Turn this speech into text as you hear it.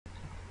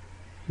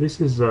This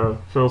is the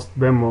first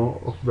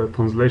demo of the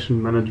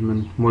translation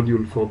management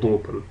module for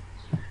Drupal.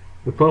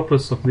 The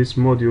purpose of this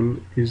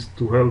module is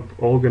to help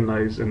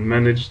organize and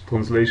manage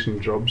translation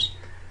jobs,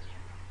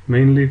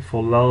 mainly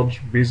for large,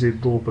 busy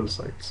Drupal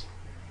sites.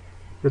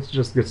 Let's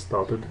just get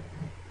started.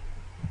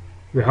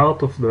 The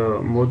heart of the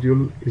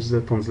module is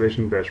the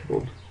translation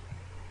dashboard.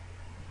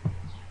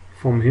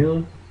 From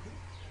here,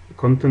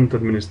 content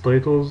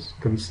administrators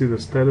can see the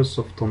status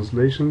of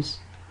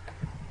translations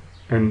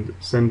and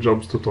send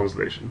jobs to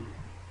translation.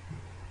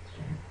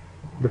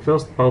 The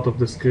first part of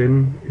the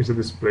screen is a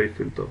display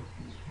filter.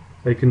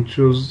 I can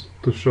choose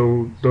to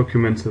show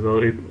documents that are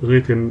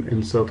written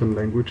in certain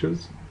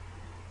languages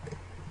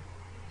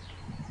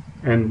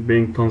and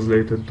being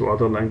translated to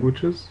other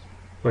languages.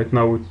 Right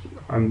now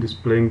I'm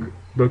displaying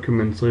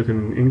documents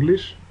written in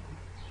English,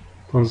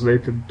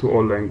 translated to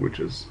all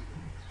languages.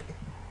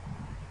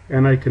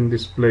 And I can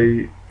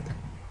display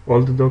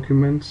all the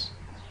documents,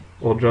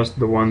 or just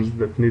the ones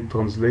that need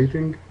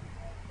translating,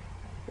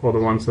 or the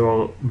ones that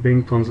are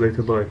being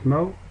translated right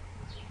now,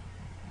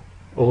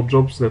 or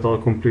jobs that are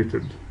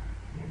completed.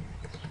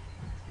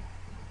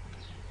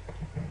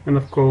 And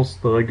of course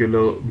the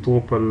regular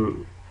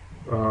Drupal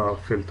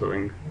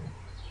filtering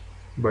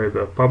by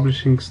the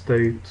publishing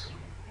state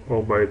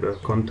or by the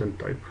content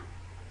type.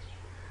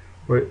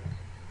 But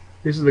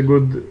this is a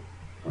good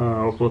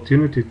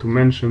opportunity to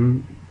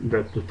mention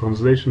that the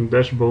translation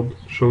dashboard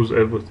shows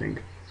everything.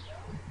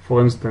 For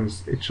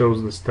instance, it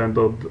shows the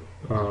standard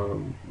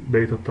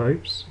data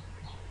types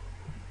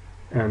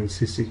and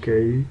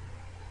CCK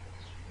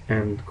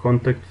and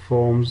contact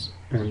forms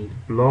and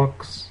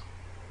blocks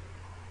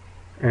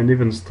and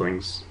even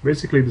strings.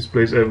 Basically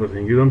displays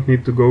everything. You don't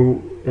need to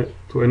go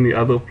to any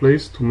other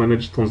place to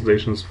manage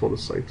translations for the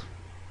site.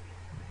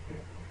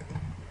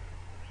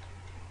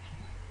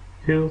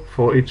 Here,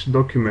 for each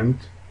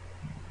document,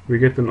 we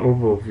get an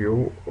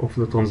overview of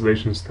the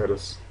translation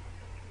status.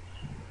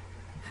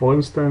 For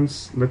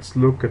instance, let's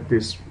look at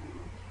this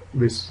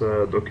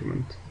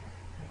document.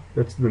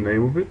 That's the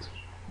name of it.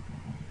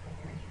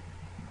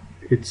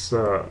 It's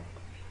a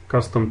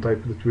custom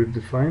type that we've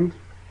defined,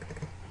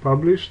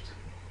 published,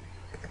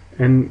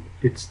 and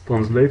it's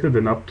translated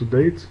and up to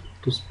date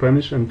to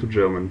Spanish and to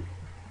German.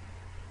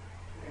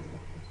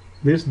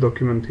 This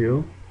document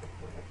here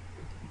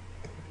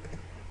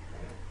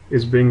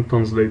is being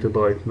translated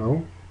right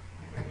now,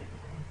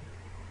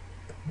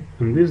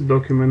 and this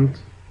document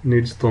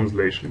needs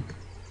translation.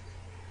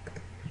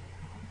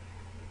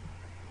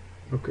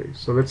 Okay,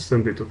 so let's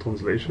send it to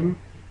translation,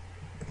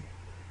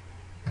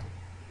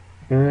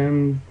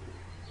 and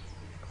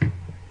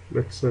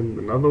let's send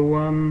another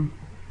one,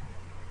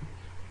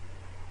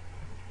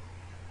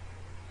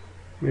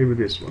 maybe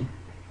this one.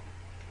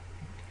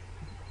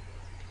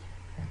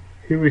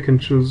 Here we can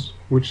choose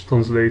which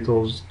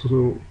translators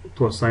to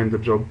assign the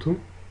job to.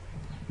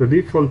 The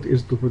default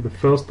is to the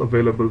first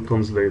available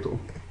translator.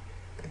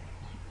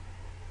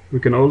 We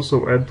can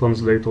also add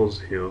translators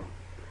here.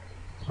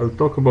 I'll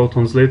talk about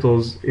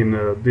translators in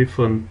a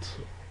different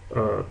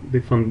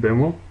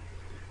demo,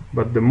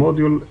 but the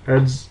module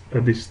adds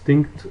a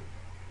distinct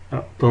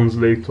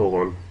translator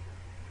role.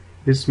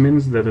 This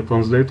means that a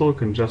translator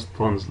can just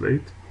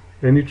translate,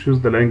 and you choose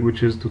the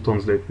languages to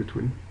translate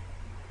between.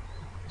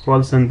 So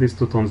I'll send this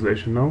to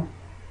translation now.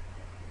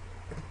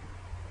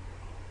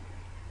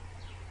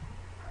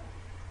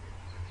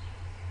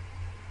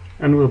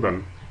 And we're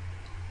done.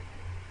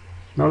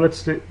 Now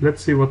let's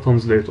see what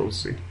translators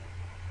see.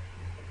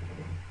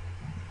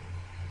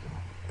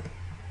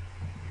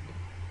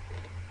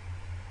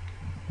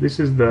 This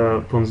is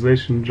the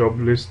translation job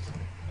list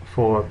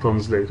for a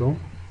translator.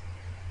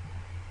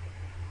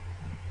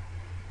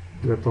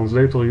 The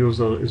translator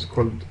user is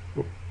called,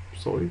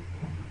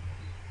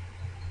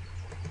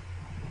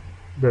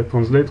 the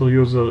translator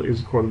user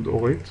is called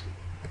Orit.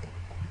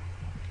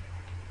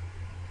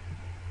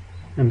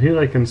 And here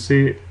I can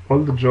see all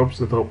the jobs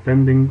that are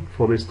pending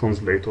for this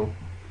translator.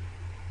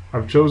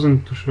 I've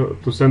chosen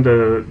to send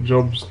the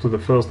jobs to the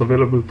first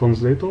available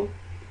translator,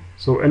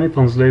 so any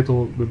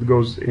translator that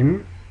goes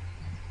in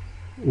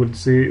will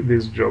see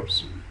these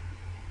jobs.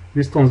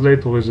 This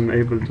translator is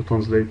enabled to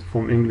translate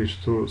from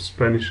English to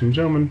Spanish and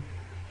German,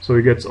 so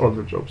he gets all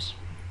the jobs.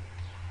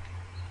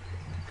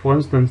 For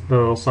instance,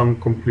 there are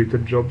some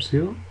completed jobs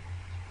here,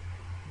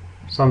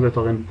 some that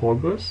are in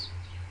progress,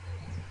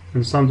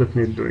 and some that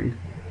need doing.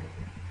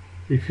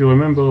 If you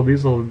remember,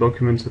 these are the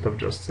documents that I've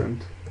just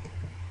sent.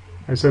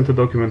 I sent a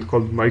document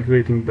called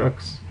Migrating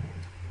Ducks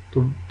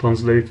to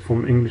translate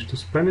from English to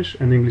Spanish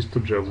and English to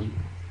German.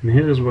 And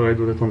here is where I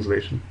do the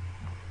translation.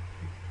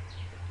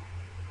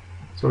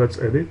 So let's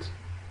edit.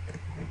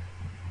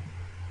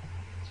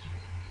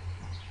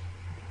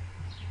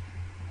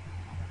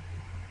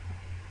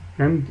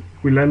 And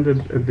we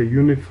landed at the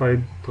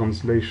unified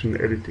translation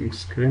editing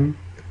screen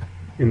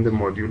in the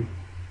module.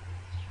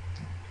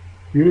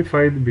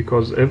 Unified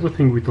because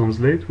everything we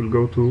translate will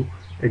go to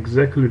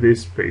exactly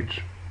this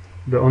page.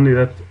 Only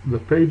that the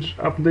page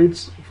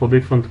updates for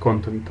different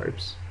content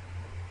types.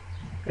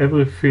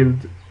 Every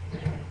field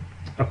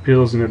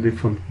appears in a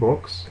different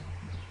box,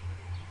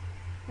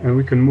 and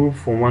we can move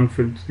from one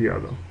field to the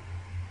other.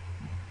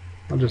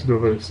 I'll just do a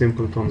very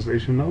simple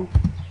translation now.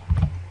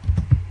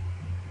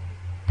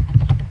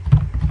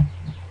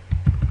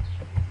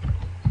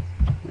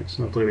 It's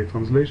not really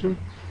translation.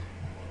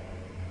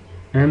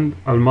 And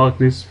I'll mark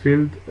this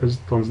field as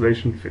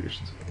translation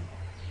finished.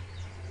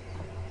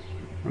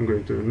 I'm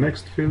going to the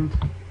next field,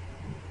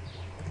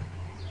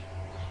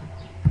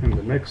 and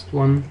the next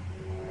one,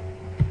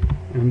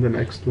 and the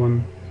next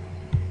one,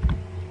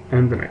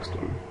 and the next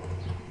one.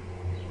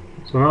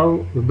 So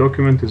now the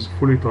document is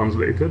fully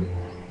translated.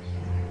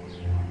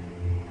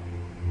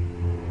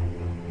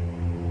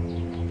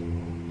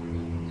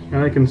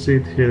 And I can see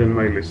it here in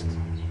my list.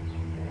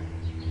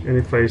 And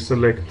if I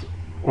select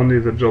only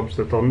the jobs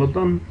that are not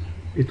done,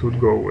 it would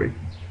go away.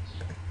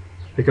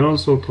 I can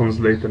also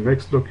translate the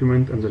next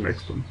document and the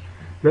next one.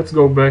 Let's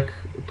go back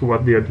to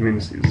what the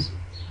admin sees.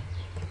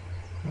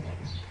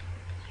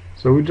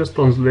 So we just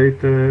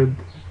translated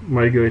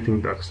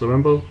migrating ducks.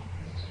 Remember,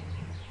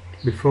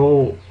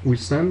 before we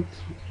sent,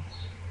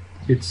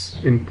 it's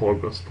in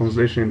progress,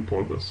 translation in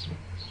progress.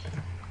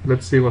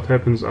 Let's see what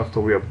happens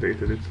after we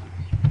updated it.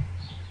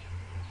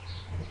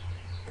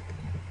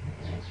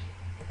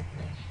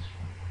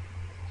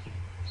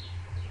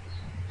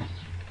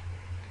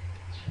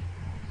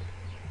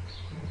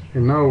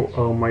 And now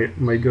our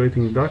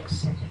migrating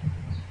ducks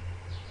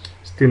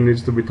still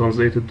needs to be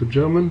translated to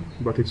German,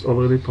 but it's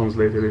already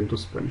translated into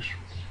Spanish.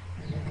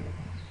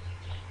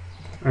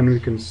 And we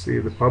can see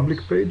the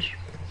public page.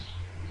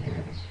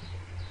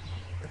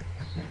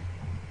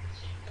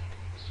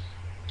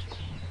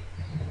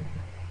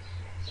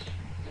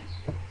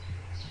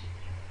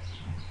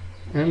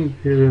 And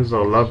here is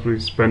our lovely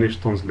Spanish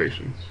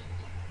translation.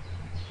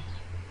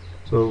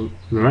 So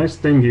the nice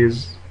thing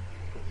is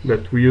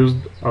that we used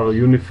our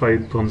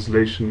unified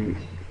translation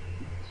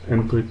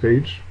entry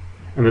page,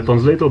 and the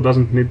translator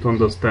doesn't need to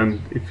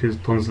understand if he's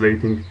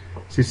translating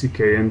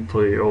CCK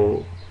entry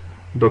or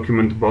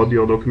document body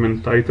or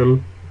document title,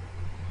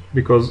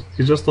 because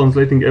he's just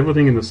translating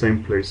everything in the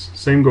same place.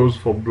 Same goes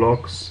for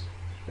blocks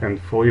and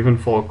even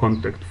for a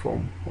contact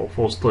form or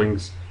for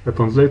strings. The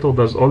translator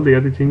does all the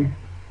editing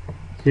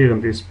here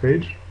in this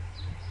page,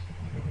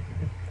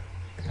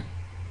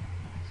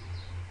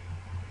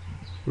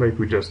 like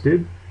we just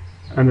did,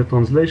 and the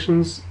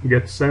translations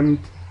get sent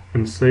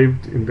and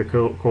saved in the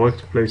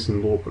correct place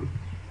in Drupal.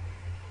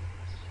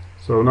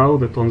 So now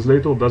the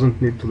translator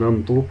doesn't need to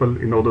learn Drupal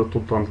in order to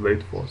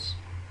translate for us.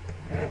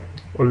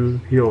 All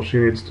he or she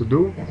needs to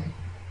do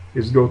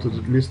is go to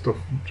the list of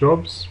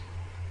jobs,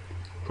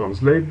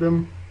 translate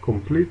them,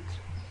 complete,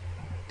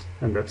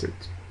 and that's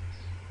it.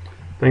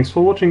 Thanks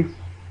for watching.